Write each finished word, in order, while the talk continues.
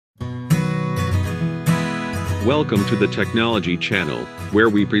Welcome to the Technology Channel, where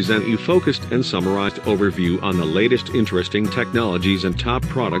we present you focused and summarized overview on the latest interesting technologies and top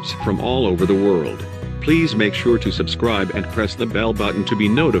products from all over the world. Please make sure to subscribe and press the bell button to be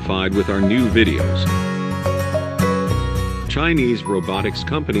notified with our new videos. Chinese robotics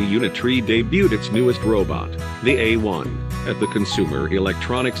company Unitree debuted its newest robot, the A1, at the Consumer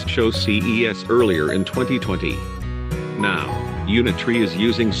Electronics Show CES earlier in 2020. Now, Unitree is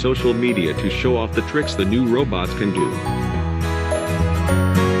using social media to show off the tricks the new robots can do.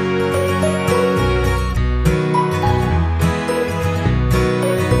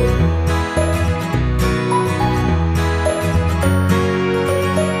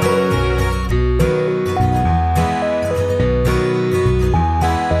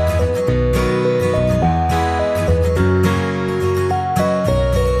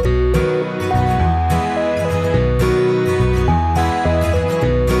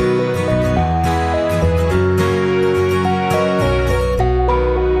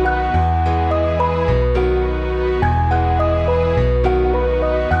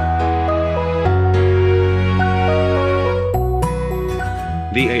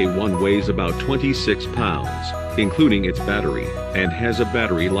 The A1 weighs about 26 pounds, including its battery, and has a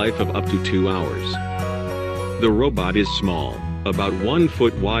battery life of up to 2 hours. The robot is small, about 1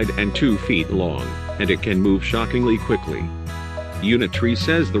 foot wide and 2 feet long, and it can move shockingly quickly. Unitree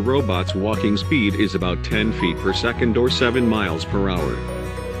says the robot's walking speed is about 10 feet per second or 7 miles per hour.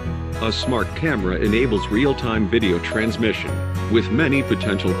 A smart camera enables real-time video transmission, with many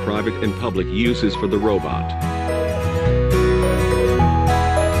potential private and public uses for the robot.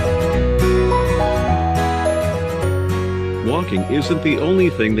 Walking isn't the only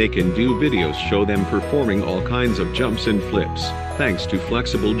thing they can do. Videos show them performing all kinds of jumps and flips, thanks to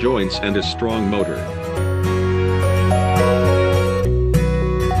flexible joints and a strong motor.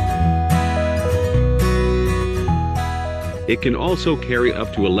 It can also carry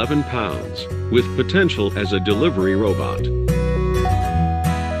up to 11 pounds, with potential as a delivery robot.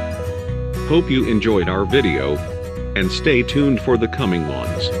 Hope you enjoyed our video, and stay tuned for the coming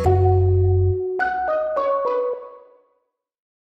ones.